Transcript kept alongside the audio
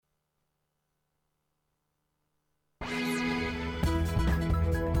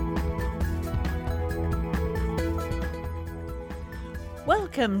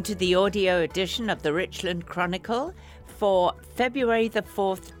Welcome to the audio edition of the Richland Chronicle for February the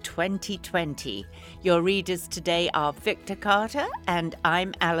 4th, 2020. Your readers today are Victor Carter and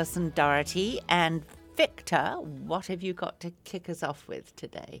I'm Alison Doherty. And Victor, what have you got to kick us off with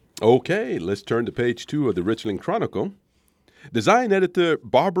today? Okay, let's turn to page 2 of the Richland Chronicle. Design editor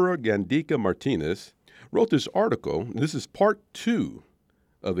Barbara Gandica Martinez wrote this article. This is part 2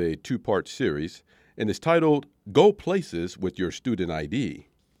 of a 2-part series, and it's titled, Go Places with Your Student ID.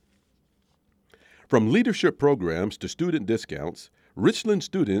 From leadership programs to student discounts, Richland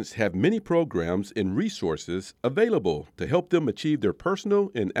students have many programs and resources available to help them achieve their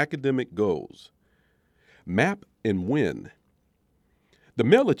personal and academic goals. MAP and WIN. The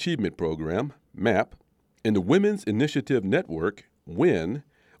Male Achievement Program, MAP, and the Women's Initiative Network, WIN,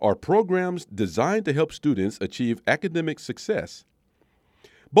 are programs designed to help students achieve academic success.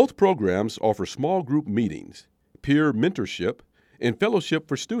 Both programs offer small group meetings, peer mentorship, and fellowship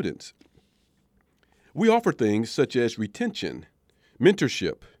for students. We offer things such as retention,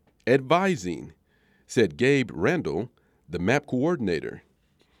 mentorship, advising, said Gabe Randall, the MAP coordinator.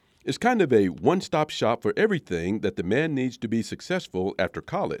 It's kind of a one-stop shop for everything that the man needs to be successful after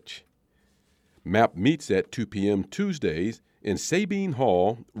college. MAP meets at 2 p.m. Tuesdays in Sabine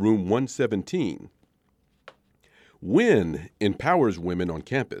Hall, room 117. WIN empowers women on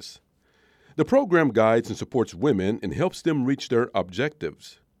campus. The program guides and supports women and helps them reach their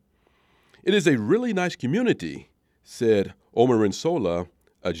objectives. It is a really nice community, said Omarinsola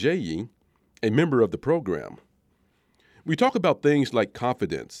Ajayi, a member of the program. We talk about things like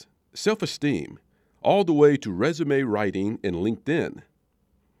confidence, self-esteem, all the way to resume writing and LinkedIn.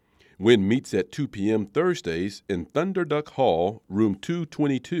 WIN meets at 2 p.m. Thursdays in Thunderduck Hall, room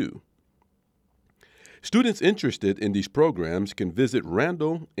 222. Students interested in these programs can visit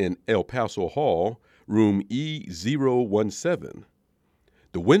Randall and El Paso Hall, room E017.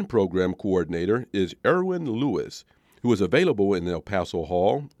 The WIN program coordinator is Erwin Lewis, who is available in El Paso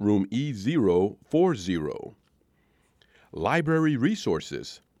Hall, room E040. Library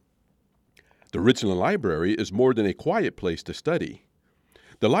resources. The Richland Library is more than a quiet place to study.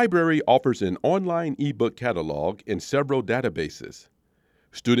 The library offers an online ebook catalog and several databases.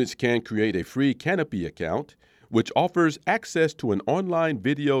 Students can create a free Canopy account, which offers access to an online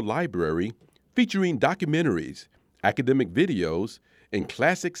video library featuring documentaries, academic videos, and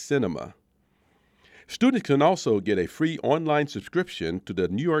classic cinema. Students can also get a free online subscription to the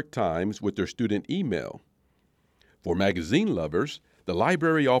New York Times with their student email. For magazine lovers, the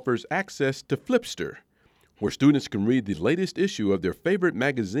library offers access to Flipster, where students can read the latest issue of their favorite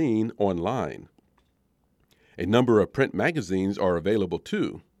magazine online. A number of print magazines are available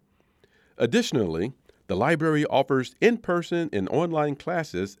too. Additionally, the library offers in-person and online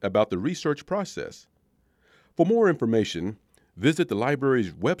classes about the research process. For more information, visit the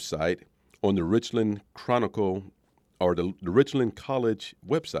library's website on the Richland Chronicle or the Richland College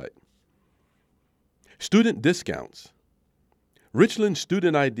website. Student discounts. Richland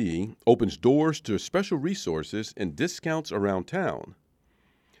Student ID opens doors to special resources and discounts around town.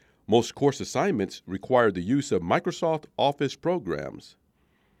 Most course assignments require the use of Microsoft Office programs.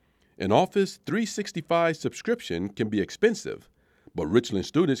 An Office 365 subscription can be expensive, but Richland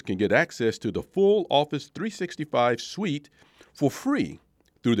students can get access to the full Office 365 suite for free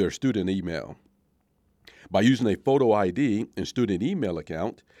through their student email. By using a photo ID and student email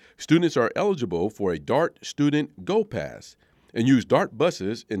account, students are eligible for a DART Student Go Pass and use DART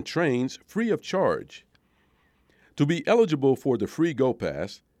buses and trains free of charge. To be eligible for the free Go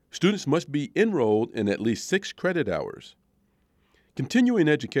Pass, students must be enrolled in at least 6 credit hours. Continuing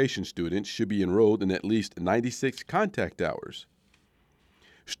education students should be enrolled in at least 96 contact hours.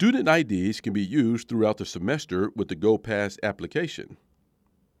 Student IDs can be used throughout the semester with the Go Pass application.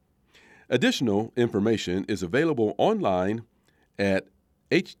 Additional information is available online at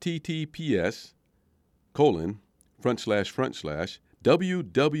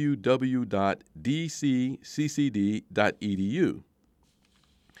https://www.dcccd.edu.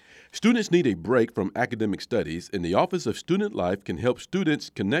 Students need a break from academic studies, and the Office of Student Life can help students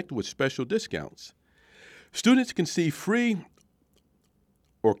connect with special discounts. Students can see free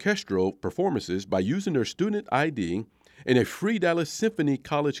orchestral performances by using their student ID and a free Dallas Symphony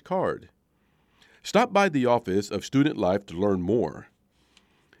College card. Stop by the Office of Student Life to learn more.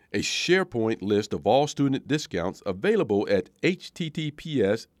 A SharePoint list of all student discounts available at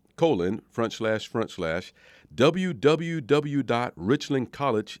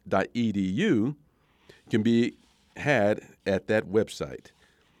https://www.richlandcollege.edu can be had at that website.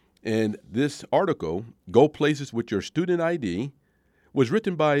 And this article, Go Places with Your Student ID, was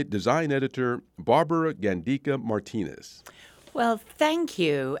written by design editor Barbara Gandica Martinez. Well, thank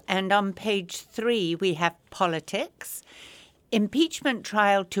you. And on page 3, we have politics. Impeachment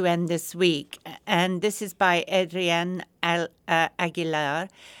trial to end this week. And this is by Adrienne Aguilar,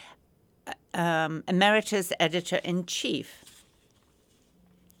 Emeritus Editor-in-Chief.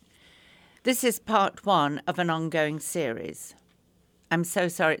 This is part 1 of an ongoing series. I'm so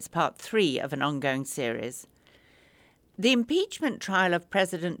sorry, it's part 3 of an ongoing series. The impeachment trial of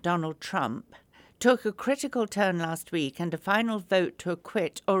President Donald Trump took a critical turn last week, and a final vote to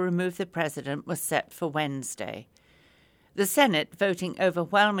acquit or remove the president was set for Wednesday. The Senate, voting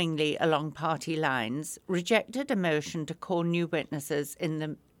overwhelmingly along party lines, rejected a motion to call new witnesses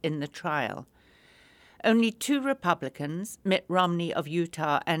in the trial. Only 2 Republicans, Mitt Romney of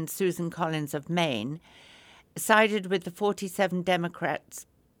Utah and Susan Collins of Maine, sided with the 47 Democrats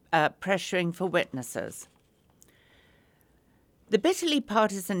pressuring for witnesses. The bitterly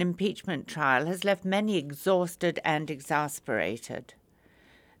partisan impeachment trial has left many exhausted and exasperated.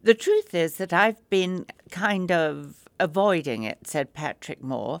 The truth is that I've been kind of avoiding it, said Patrick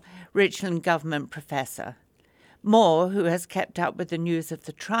Moore, Richland government professor. Moore, who has kept up with the news of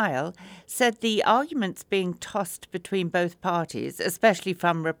the trial, said the arguments being tossed between both parties, especially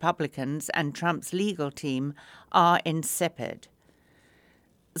from Republicans and Trump's legal team, are insipid.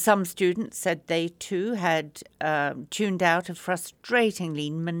 Some students said they, too, had tuned out of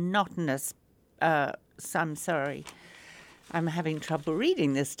frustratingly monotonous, I'm sorry, I'm having trouble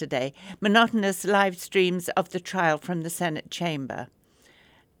reading this today, monotonous live streams of the trial from the Senate chamber.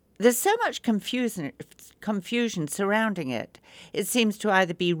 There's so much confusion surrounding it. It seems to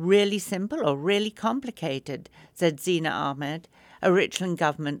either be really simple or really complicated, said Zina Ahmed, a Richland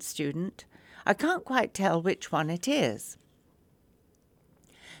government student. I can't quite tell which one it is.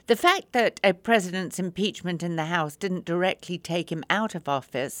 The fact that a president's impeachment in the House didn't directly take him out of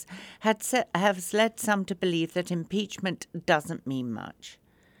office has led some to believe that impeachment doesn't mean much.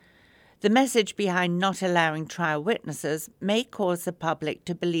 The message behind not allowing trial witnesses may cause the public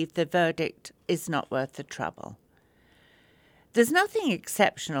to believe the verdict is not worth the trouble. There's nothing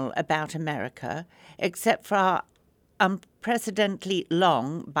exceptional about America except for our unprecedentedly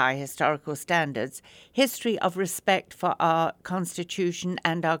long, by historical standards, history of respect for our Constitution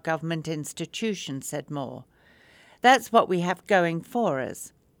and our government institutions, said Moore. That's what we have going for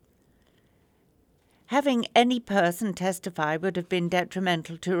us. Having any person testify would have been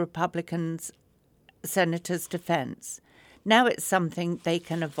detrimental to Republicans' senators' defense. Now it's something they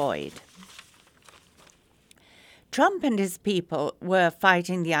can avoid. Trump and his people were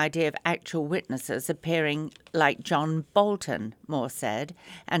fighting the idea of actual witnesses appearing like John Bolton, Moore said,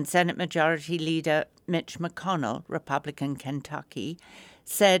 and Senate Majority Leader Mitch McConnell, Republican Kentucky,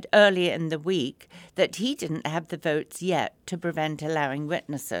 said earlier in the week that he didn't have the votes yet to prevent allowing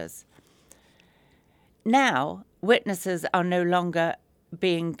witnesses. Now, witnesses are no longer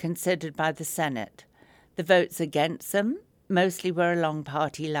being considered by the Senate. The votes against them mostly were along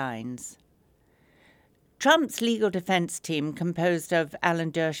party lines. Trump's legal defense team, composed of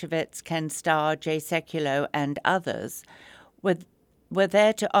Alan Dershowitz, Ken Starr, Jay Sekulow, and others, were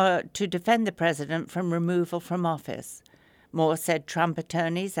there to defend the president from removal from office. Moore said Trump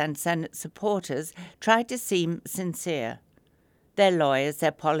attorneys and Senate supporters tried to seem sincere. They're lawyers,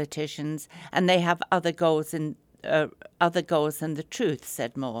 they're politicians, and they have other goals than the truth,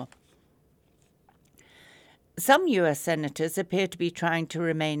 said Moore. Some U.S. senators appear to be trying to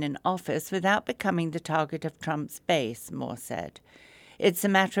remain in office without becoming the target of Trump's base, Moore said. It's a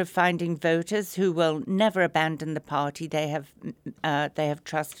matter of finding voters who will never abandon the party they have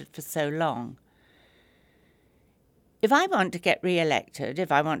trusted for so long. If I want to get re-elected,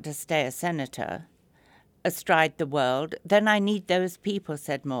 if I want to stay a senator, astride the world, then I need those people,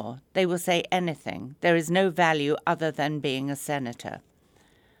 said Moore. They will say anything. There is no value other than being a senator.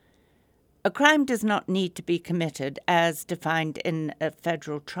 A crime does not need to be committed as defined in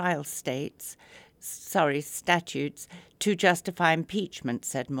federal trial statutes to justify impeachment,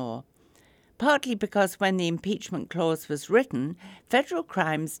 said Moore. Partly because when the impeachment clause was written, federal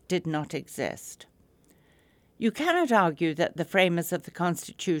crimes did not exist. You cannot argue that the framers of the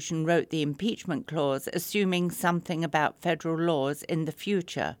Constitution wrote the impeachment clause assuming something about federal laws in the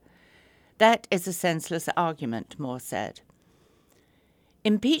future. That is a senseless argument, Moore said.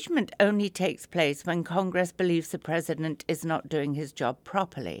 Impeachment only takes place when Congress believes the president is not doing his job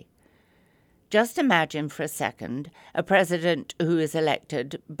properly. Just imagine for a second a president who is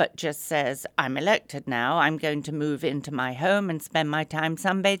elected but just says, I'm elected now, I'm going to move into my home and spend my time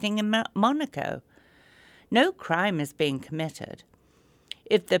sunbathing in Monaco. No crime is being committed.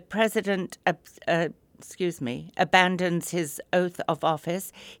 If the president abandons his oath of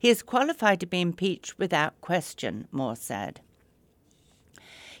office, he is qualified to be impeached without question, Moore said.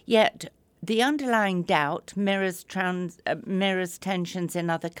 Yet the underlying doubt mirrors tensions in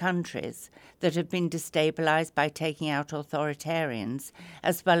other countries that have been destabilized by taking out authoritarians,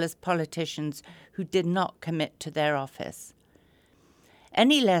 as well as politicians who did not commit to their office.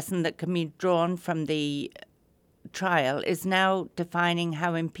 Any lesson that can be drawn from the trial is now defining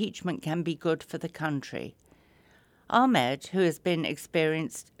how impeachment can be good for the country. Ahmed, who has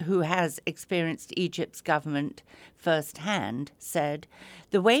experienced Egypt's government firsthand, said,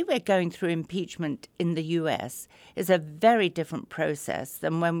 "The way we're going through impeachment in the US is a very different process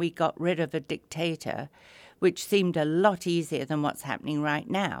than when we got rid of a dictator, which seemed a lot easier than what's happening right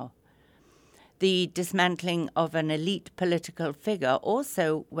now." The dismantling of an elite political figure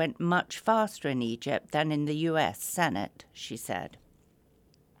also went much faster in Egypt than in the US Senate, she said.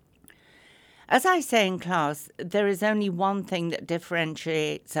 As I say in class, there is only one thing that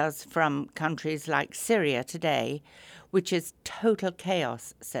differentiates us from countries like Syria today, which is total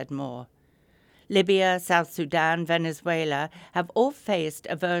chaos, said Moore. Libya, South Sudan, Venezuela have all faced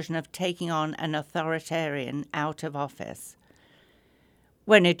a version of taking on an authoritarian out of office.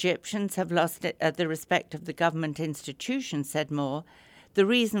 When Egyptians have lost the respect of the government institutions, said Moore, the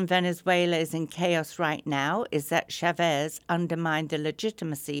reason Venezuela is in chaos right now is that Chavez undermined the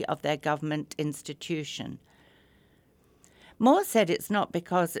legitimacy of their government institution. Moore said it's not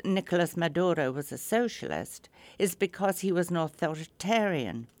because Nicolas Maduro was a socialist, it's because he was an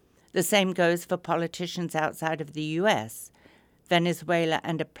authoritarian. The same goes for politicians outside of the US, Venezuela,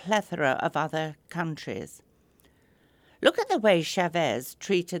 and a plethora of other countries. Look at the way Chavez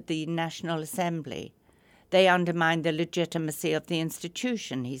treated the National Assembly. They undermined the legitimacy of the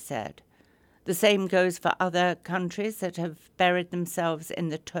institution, he said. The same goes for other countries that have buried themselves in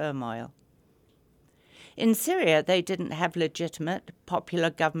the turmoil. In Syria, they didn't have legitimate, popular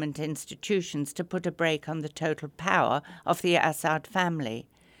government institutions to put a brake on the total power of the Assad family.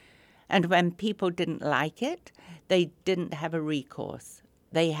 And when people didn't like it, they didn't have a recourse.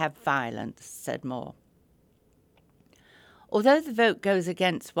 They have violence, said Moore. Although the vote goes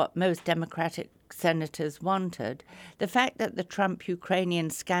against what most Democratic senators wanted, the fact that the Trump-Ukrainian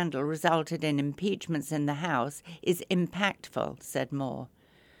scandal resulted in impeachments in the House is impactful, said Moore.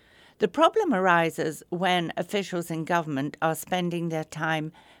 The problem arises when officials in government are spending their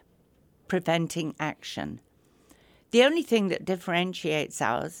time preventing action. The only thing that differentiates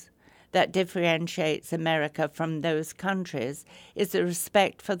America from those countries is the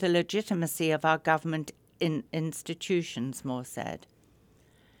respect for the legitimacy of our government institutions, Moore said.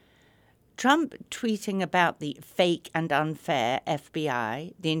 Trump tweeting about the fake and unfair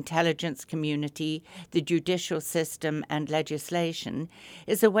FBI, the intelligence community, the judicial system, and legislation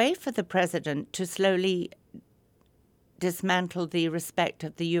is a way for the president to slowly dismantle the respect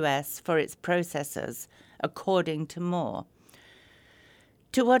of the U.S. for its processes, according to Moore.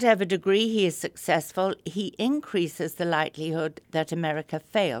 To whatever degree he is successful, he increases the likelihood that America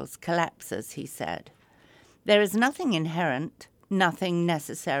fails, collapses, he said. There is nothing inherent, nothing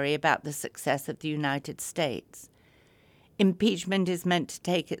necessary about the success of the United States. Impeachment is meant to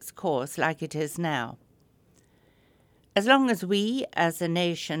take its course like it is now. As long as we, as a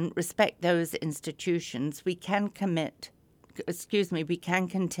nation, respect those institutions, we can continue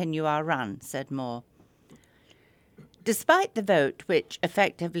our run, said Moore. Despite the vote, which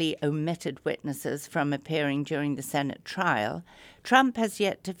effectively omitted witnesses from appearing during the Senate trial, Trump has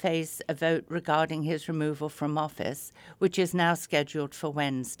yet to face a vote regarding his removal from office, which is now scheduled for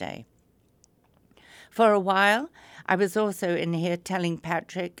Wednesday. For a while, I was also in here telling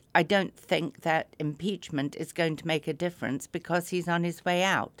Patrick I don't think that impeachment is going to make a difference because he's on his way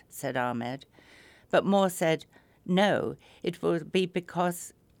out, said Ahmed. But Moore said, no, it will be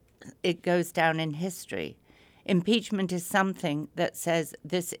because it goes down in history. Impeachment is something that says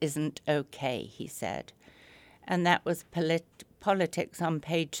this isn't okay, he said. And that was Politics on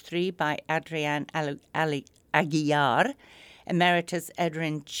page 3 by Adrian Aguilar, Emeritus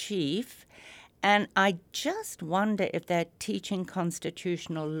Editor-in-Chief. And I just wonder if they're teaching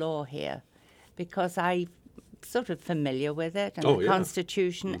constitutional law here, because I'm sort of familiar with it and the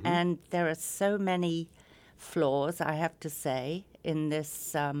Constitution, and there are so many flaws, I have to say, in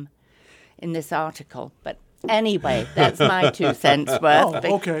this article. But anyway, that's my 2 cents worth.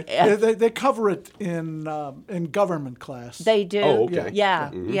 Oh, okay. Yeah. They cover it in government class. They do. Oh, okay.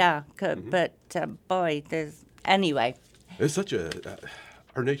 Yeah, yeah. But boy, anyway. It's such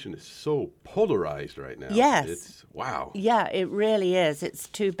our nation is so polarized right now. Yes. It's wow. Yeah, it really is. It's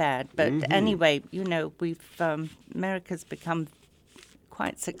too bad. But anyway, we've America's become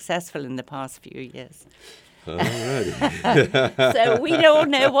quite successful in the past few years. All righty. So we all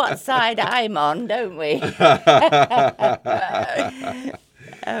know what side I'm on, don't we?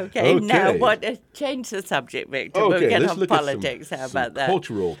 Okay, now change the subject, Victor. Okay, we'll get let's on look politics. at How some about that?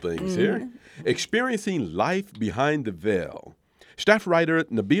 cultural things here. Experiencing life behind the veil. Staff writer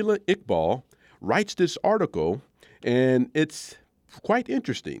Nabila Iqbal writes this article, and it's quite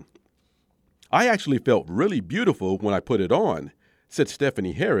interesting. I actually felt really beautiful when I put it on, said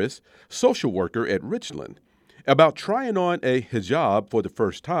Stephanie Harris, social worker at Richland, about trying on a hijab for the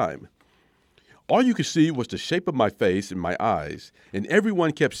first time. All you could see was the shape of my face and my eyes, and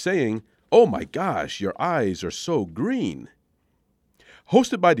everyone kept saying, "Oh my gosh, your eyes are so green."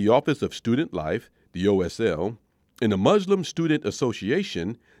 Hosted by the Office of Student Life, the OSL, and the Muslim Student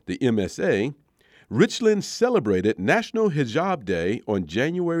Association, the MSA, Richland celebrated National Hijab Day on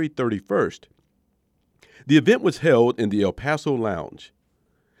January 31st. The event was held in the El Paso Lounge.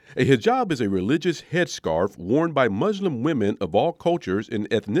 A hijab is a religious headscarf worn by Muslim women of all cultures and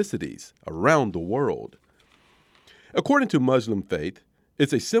ethnicities around the world. According to Muslim faith,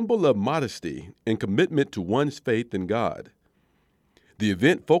 it's a symbol of modesty and commitment to one's faith in God. The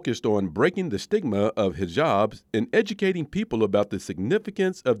event focused on breaking the stigma of hijabs and educating people about the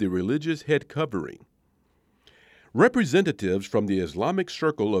significance of the religious head covering. Representatives from the Islamic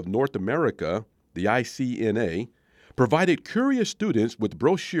Circle of North America, the ICNA, provided curious students with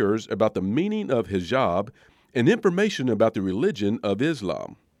brochures about the meaning of hijab and information about the religion of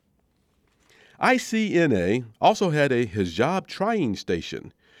Islam. ICNA also had a hijab trying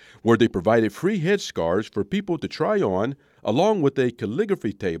station, where they provided free headscarves for people to try on, along with a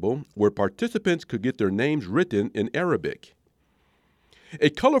calligraphy table where participants could get their names written in Arabic. A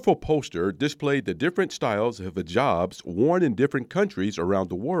colorful poster displayed the different styles of hijabs worn in different countries around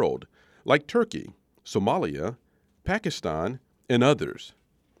the world, like Turkey, Somalia, Pakistan, and others.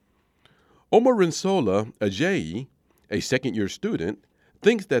 Omarinsola Ajayi, a second-year student,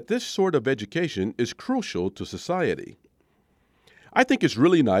 thinks that this sort of education is crucial to society. I think it's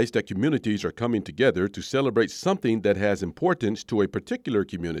really nice that communities are coming together to celebrate something that has importance to a particular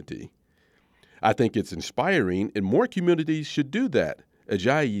community. I think it's inspiring, and more communities should do that,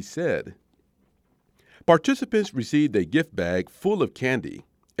 Ajayi said. Participants received a gift bag full of candy,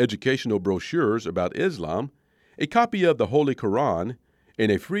 educational brochures about Islam, a copy of the Holy Quran,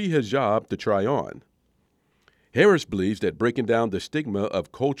 and a free hijab to try on. Harris believes that breaking down the stigma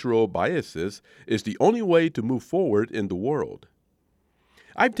of cultural biases is the only way to move forward in the world.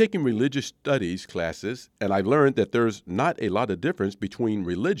 I've taken religious studies classes, and I've learned that there's not a lot of difference between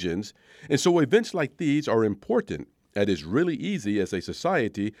religions, and so events like these are important, as it's really easy as a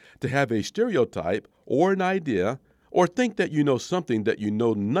society to have a stereotype or an idea or think that you know something that you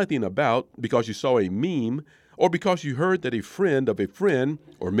know nothing about because you saw a meme or because you heard that a friend of a friend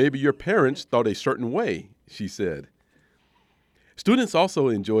or maybe your parents thought a certain way, she said. Students also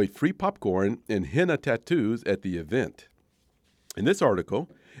enjoyed free popcorn and henna tattoos at the event. In this article,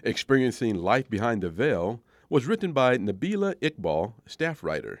 Experiencing Life Behind the Veil, was written by Nabila Iqbal, staff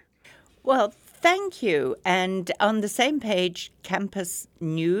writer. Well, thank you. And on the same page, Campus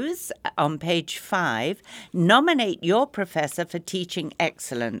News, on page 5, nominate your professor for teaching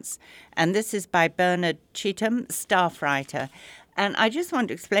excellence. And this is by Bernard Cheetham, staff writer. And I just want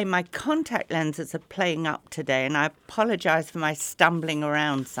to explain, my contact lenses are playing up today, and I apologize for my stumbling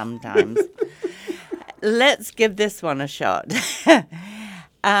around sometimes. Let's give this one a shot.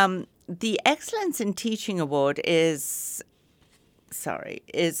 The Excellence in Teaching Award is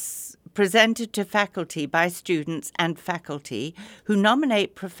presented to faculty by students and faculty who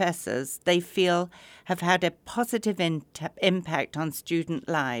nominate professors they feel have had a positive impact on student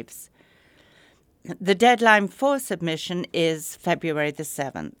lives. The deadline for submission is February the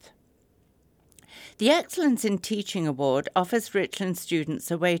 7th. The Excellence in Teaching Award offers Richland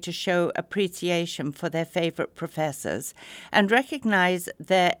students a way to show appreciation for their favorite professors and recognize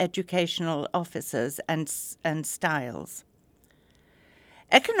their educational officers and styles.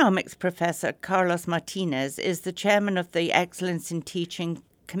 Economics professor Carlos Martinez is the chairman of the Excellence in Teaching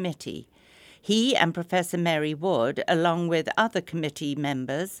Committee. He and Professor Mary Wood, along with other committee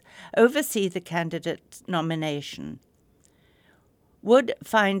members, oversee the candidate's nomination. Wood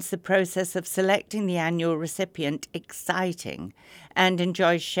finds the process of selecting the annual recipient exciting and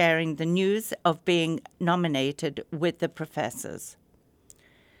enjoys sharing the news of being nominated with the professors.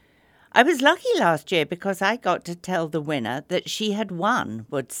 I was lucky last year because I got to tell the winner that she had won,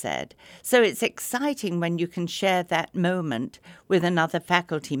 Wood said. So it's exciting when you can share that moment with another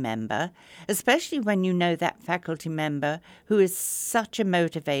faculty member, especially when you know that faculty member who is such a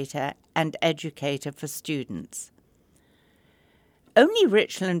motivator and educator for students. Only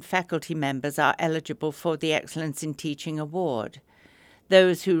Richland faculty members are eligible for the Excellence in Teaching Award.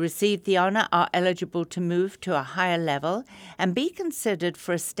 Those who receive the honor are eligible to move to a higher level and be considered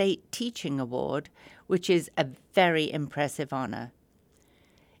for a state teaching award, which is a very impressive honor.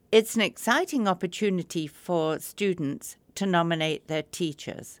 It's an exciting opportunity for students to nominate their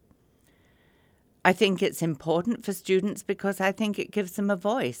teachers. I think it's important for students because I think it gives them a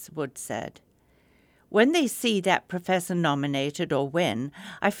voice, Wood said. When they see that professor nominated or win,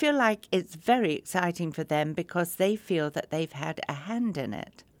 I feel like it's very exciting for them because they feel that they've had a hand in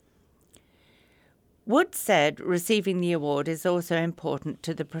it. Wood said receiving the award is also important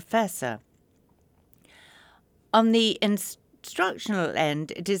to the professor. On the instructional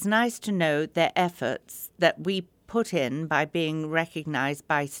end, it is nice to know their efforts that we put in by being recognized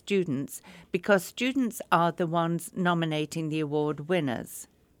by students because students are the ones nominating the award winners.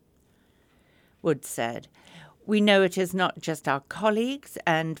 Wood said, "We know it is not just our colleagues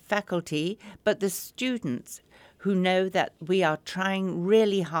and faculty, but the students who know that we are trying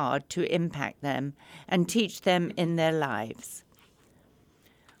really hard to impact them and teach them in their lives."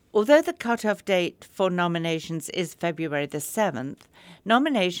 Although the cutoff date for nominations is February the 7th,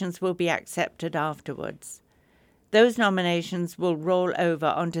 nominations will be accepted afterwards. Those nominations will roll over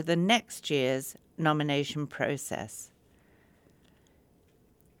onto the next year's nomination process.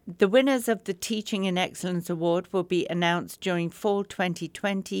 The winners of the Teaching in Excellence Award will be announced during fall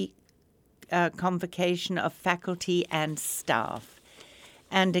 2020 convocation of faculty and staff.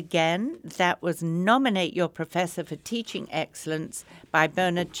 And again, that was Nominate Your Professor for Teaching Excellence by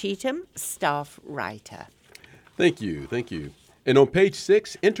Bernard Cheatham, staff writer. Thank you. And on page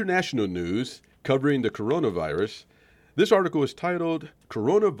 6, international news covering the coronavirus. This article is titled,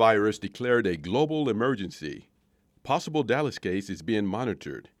 "Coronavirus Declared a Global Emergency. Possible Dallas Case is Being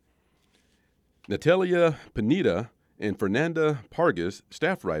Monitored." Natalia Pineda and Fernanda Pargas,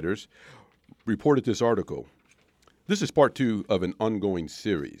 staff writers, reported this article. This is part 2 of an ongoing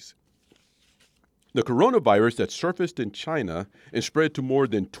series. The coronavirus that surfaced in China and spread to more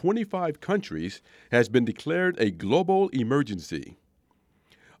than 25 countries has been declared a global emergency.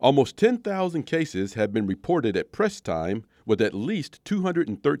 Almost 10,000 cases have been reported at press time, with at least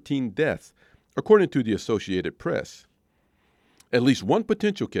 213 deaths, according to the Associated Press. At least one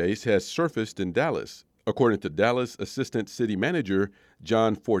potential case has surfaced in Dallas, according to Dallas Assistant City Manager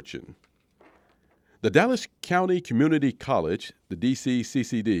John Fortune. The Dallas County Community College, the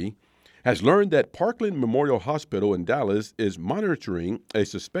DCCCD, has learned that Parkland Memorial Hospital in Dallas is monitoring a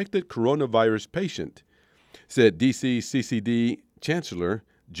suspected coronavirus patient, said DCCCD Chancellor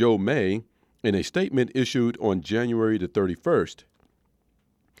Joe May in a statement issued on January the 31st.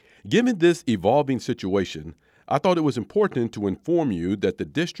 Given this evolving situation, I thought it was important to inform you that the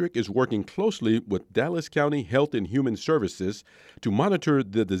district is working closely with Dallas County Health and Human Services to monitor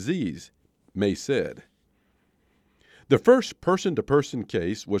the disease, May said. The first person-to-person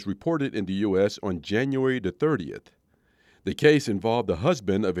case was reported in the U.S. on January the 30th. The case involved the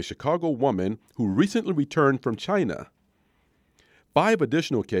husband of a Chicago woman who recently returned from China. 5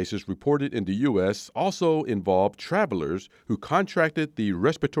 additional cases reported in the U.S. also involved travelers who contracted the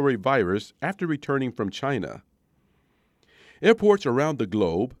respiratory virus after returning from China. Airports around the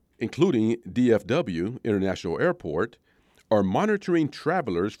globe, including DFW International Airport, are monitoring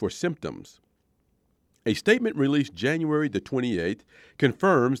travelers for symptoms. A statement released January the 28th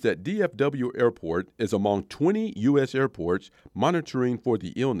confirms that DFW Airport is among 20 U.S. airports monitoring for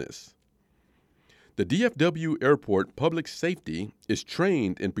the illness. The DFW Airport Public Safety is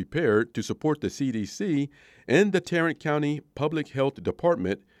trained and prepared to support the CDC and the Tarrant County Public Health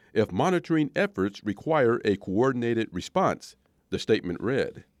Department if monitoring efforts require a coordinated response, the statement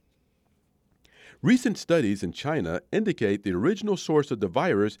read. Recent studies in China indicate the original source of the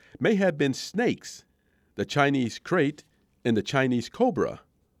virus may have been snakes, the Chinese krait, and the Chinese cobra.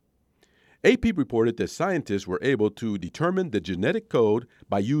 AP reported that scientists were able to determine the genetic code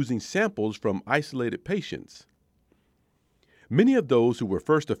by using samples from isolated patients. Many of those who were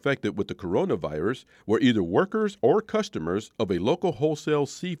first affected with the coronavirus were either workers or customers of a local wholesale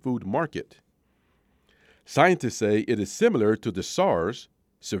seafood market. Scientists say it is similar to the SARS,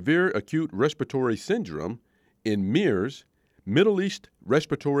 severe acute respiratory syndrome, and MERS, Middle East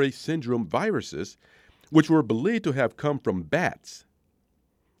respiratory syndrome viruses, which were believed to have come from bats.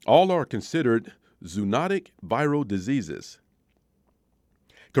 All are considered zoonotic viral diseases.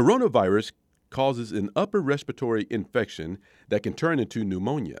 Coronavirus causes an upper respiratory infection that can turn into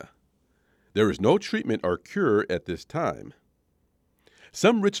pneumonia. There is no treatment or cure at this time.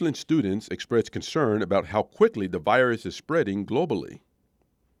 Some Richland students expressed concern about how quickly the virus is spreading globally.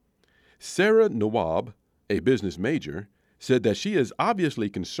 Sarah Nawab, a business major, said that she is obviously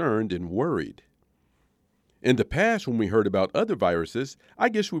concerned and worried. In the past, when we heard about other viruses, I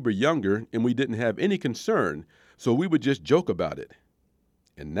guess we were younger and we didn't have any concern, so we would just joke about it.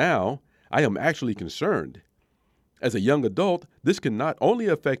 And now, I am actually concerned. As a young adult, this can not only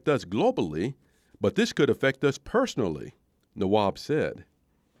affect us globally, but this could affect us personally, Nawab said.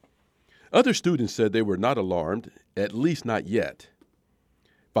 Other students said they were not alarmed, at least not yet.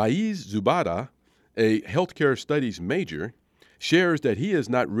 Faiz Zubada, a healthcare studies major, shares that he is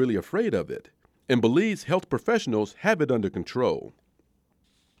not really afraid of it and believes health professionals have it under control.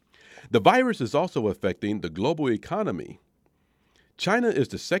 The virus is also affecting the global economy. China is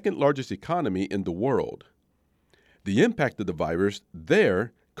the second largest economy in the world. The impact of the virus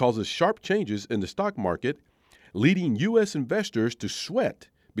there causes sharp changes in the stock market, leading U.S. investors to sweat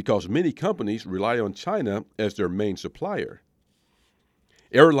because many companies rely on China as their main supplier.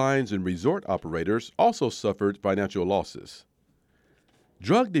 Airlines and resort operators also suffered financial losses.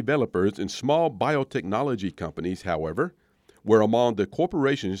 Drug developers and small biotechnology companies, however, were among the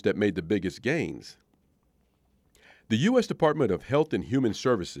corporations that made the biggest gains. The U.S. Department of Health and Human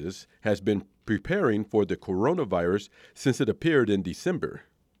Services has been preparing for the coronavirus since it appeared in December.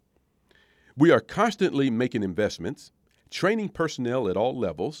 We are constantly making investments, training personnel at all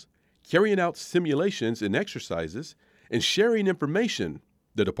levels, carrying out simulations and exercises, and sharing information,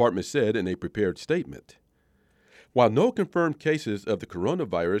 the department said in a prepared statement. While no confirmed cases of the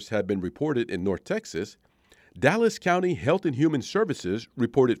coronavirus have been reported in North Texas, Dallas County Health and Human Services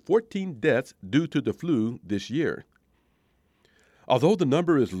reported 14 deaths due to the flu this year. Although the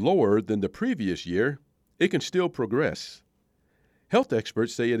number is lower than the previous year, it can still progress. Health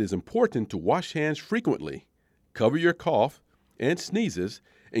experts say it is important to wash hands frequently, cover your cough and sneezes,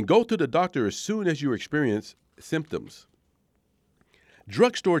 and go to the doctor as soon as you experience symptoms.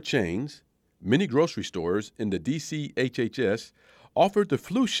 Drugstore chains, many grocery stores, and the D.C. HHS offered the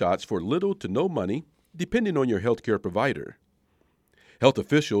flu shots for little to no money, depending on your healthcare provider. Health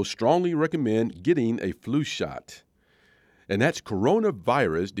officials strongly recommend getting a flu shot. And that's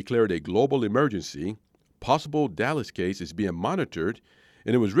coronavirus declared a global emergency. Possible Dallas case is being monitored,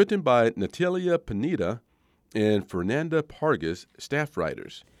 and it was written by Natalia Pineda and Fernanda Pargas, staff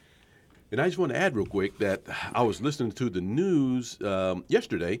writers. And I just want to add real quick that I was listening to the news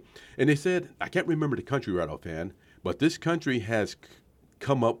yesterday, and they said, I can't remember the country right offhand, but this country has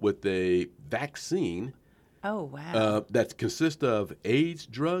come up with a vaccine that consists of AIDS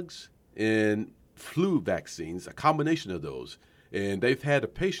drugs and flu vaccines, a combination of those. And they've had a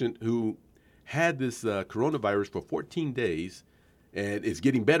patient who had this coronavirus for 14 days, and it's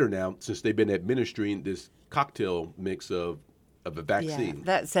getting better now since they've been administering this cocktail mix of a vaccine. Yeah,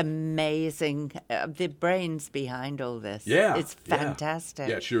 that's amazing. The brains behind all this. Yeah. It's fantastic.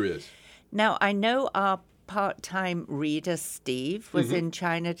 Yeah, it sure is. Now, I know our part-time reader, Steve, was in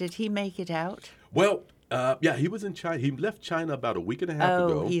China. Did he make it out? Well, he was in China. He left China about a week and a half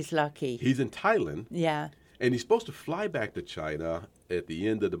ago. Oh, he's lucky. He's in Thailand. Yeah. And he's supposed to fly back to China at the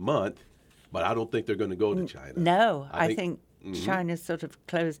end of the month, but I don't think they're going to go to China. No, I think China's sort of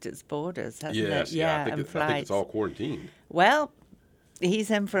closed its borders, hasn't it? Yeah, I and think it's all quarantined. Well, he's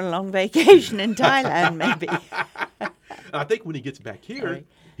in for a long vacation in Thailand, maybe. I think when he gets back here,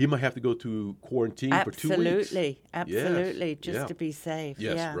 he might have to go to quarantine for 2 weeks. Absolutely, just to be safe.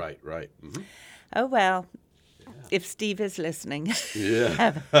 Yes, yeah. right. Mm-hmm. Oh, well, if Steve is listening,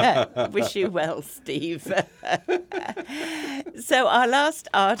 yeah. wish you well, Steve. So our last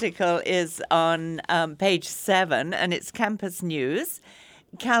article is on page 7, and it's Campus News.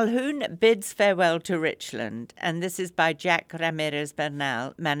 Calhoun bids farewell to Richland, and this is by Jack Ramirez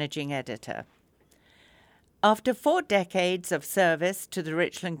Bernal, managing editor. After 4 decades of service to the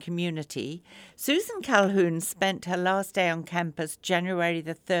Richland community, Susan Calhoun spent her last day on campus January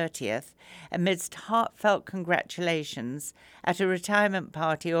the 30th amidst heartfelt congratulations at a retirement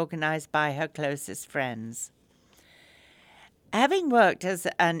party organized by her closest friends. Having worked as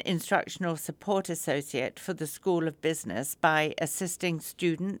an instructional support associate for the School of Business by assisting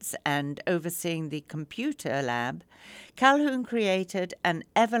students and overseeing the computer lab, Calhoun created an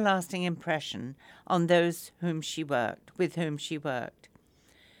everlasting impression on those with whom she worked.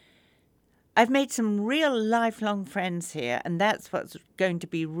 I've made some real lifelong friends here, and that's what's going to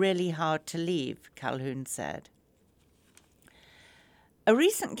be really hard to leave, Calhoun said. A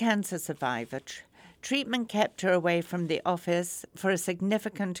recent cancer survivor, treatment kept her away from the office for a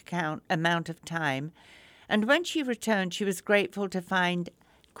significant amount of time, and when she returned, she was grateful to find,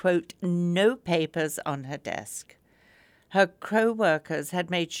 quote, no papers on her desk. Her co-workers had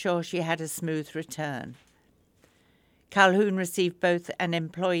made sure she had a smooth return. Calhoun received both an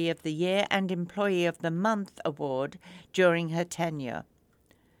Employee of the Year and Employee of the Month award during her tenure.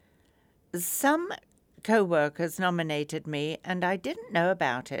 Some co-workers nominated me, and I didn't know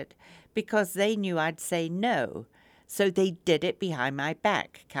about it because they knew I'd say no, so they did it behind my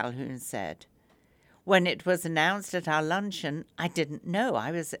back, Calhoun said. When it was announced at our luncheon, I didn't know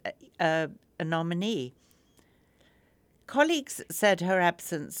I was a nominee. Colleagues said her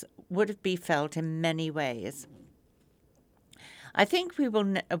absence would be felt in many ways. I think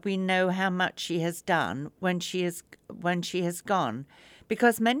we know how much she has done when she has gone,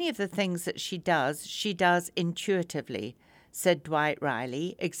 because many of the things that she does intuitively, said Dwight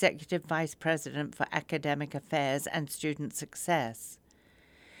Riley, Executive Vice President for Academic Affairs and Student Success.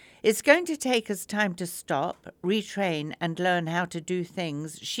 It's going to take us time to stop, retrain, and learn how to do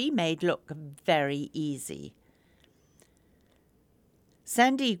things she made look very easy.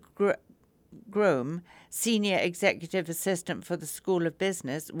 Sandy Groom, Senior Executive Assistant for the School of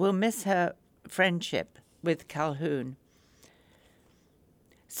Business, will miss her friendship with Calhoun.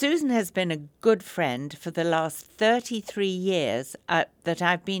 Susan has been a good friend for the last 33 years that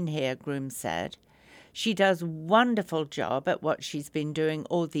I've been here, Groom said. She does a wonderful job at what she's been doing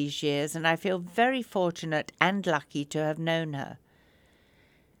all these years, and I feel very fortunate and lucky to have known her.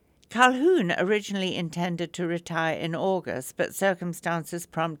 Calhoun originally intended to retire in August, but circumstances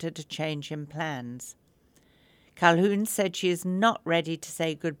prompted a change in plans. Calhoun said she is not ready to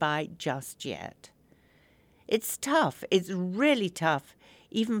say goodbye just yet. It's tough. It's really tough,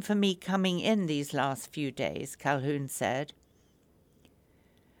 even for me coming in these last few days, Calhoun said.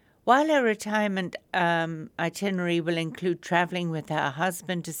 While her retirement itinerary will include traveling with her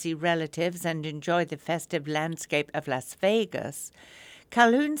husband to see relatives and enjoy the festive landscape of Las Vegas,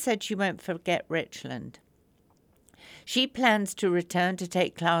 Calhoun said she won't forget Richland. She plans to return to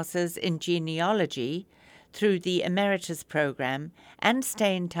take classes in genealogy through the Emeritus program and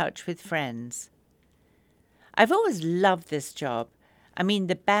stay in touch with friends. I've always loved this job. I mean,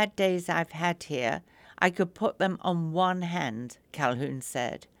 the bad days I've had here, I could put them on one hand, Calhoun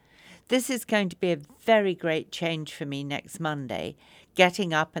said. This is going to be a very great change for me next Monday,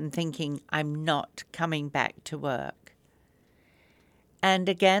 getting up and thinking I'm not coming back to work. And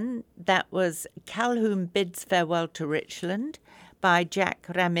again, that was Calhoun Bids Farewell to Richland by Jack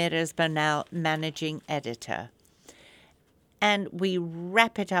Ramirez Bernal, Managing Editor. And we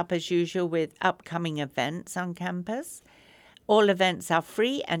wrap it up as usual with upcoming events on campus. All events are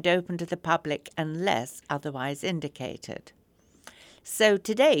free and open to the public unless otherwise indicated. So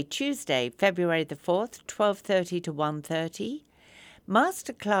today, Tuesday, February the 4th, 12:30 to 1:30,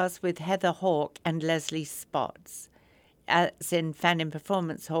 masterclass with Heather Hawke and Leslie Spotts. It's in Fannin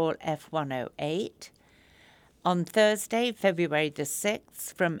Performance Hall F108. On Thursday, February the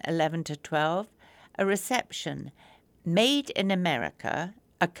 6th, from 11 to 12, a reception, Made in America,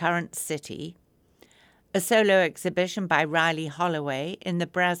 A Current City, a solo exhibition by Riley Holloway in the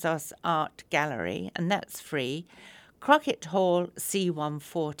Brazos Art Gallery, and that's free, Crockett Hall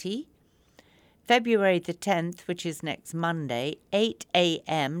C140, February the 10th, which is next Monday, 8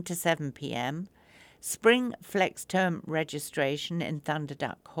 a.m. to 7 p.m., Spring Flex Term registration in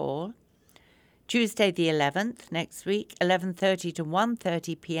Thunderduck Hall. Tuesday the 11th, next week, 11:30 to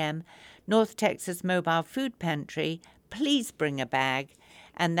 1:30 p.m., North Texas Mobile Food Pantry, please bring a bag,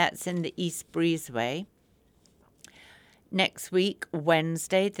 and that's in the East Breezeway. Next week,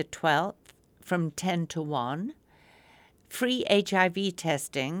 Wednesday the 12th, from 10 to 1, free HIV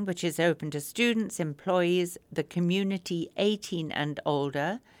testing, which is open to students, employees, the community 18 and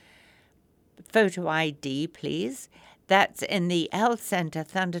older. Photo ID, please. That's in the Health Center,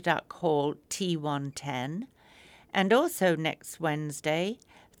 Thunderduck Hall, T110. And also next Wednesday,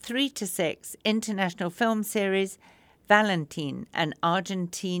 3 to 6, International Film Series, Valentine, an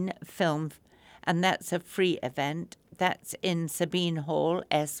Argentine film, and that's a free event. That's in Sabine Hall,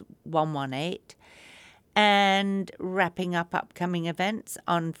 S118. And wrapping up upcoming events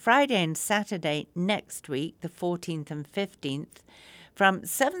on Friday and Saturday next week, the 14th and 15th, from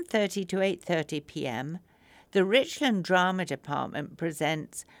 7:30 to 8:30 p.m., the Richland Drama Department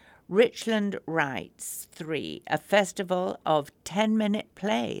presents Richland Writes 3, a festival of 10-minute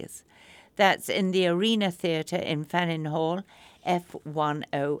plays. That's in the Arena Theatre in Fannin Hall,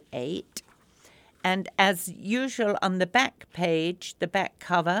 F108. And as usual, on the back page, the back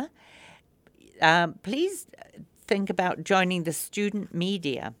cover, please think about joining the student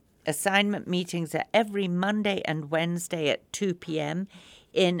media. Assignment meetings are every Monday and Wednesday at 2 p.m.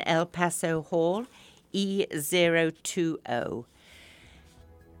 in El Paso Hall, E020.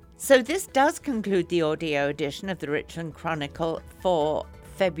 So this does conclude the audio edition of the Richland Chronicle for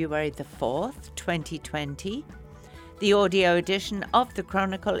February the 4th, 2020. The audio edition of the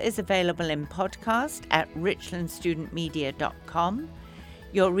Chronicle is available in podcast at richlandstudentmedia.com.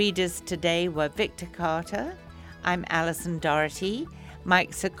 Your readers today were Victor Carter. I'm Alison Doherty.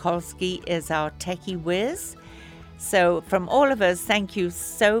 Mike Sokolsky is our techie whiz. So from all of us, thank you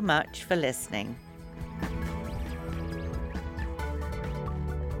so much for listening.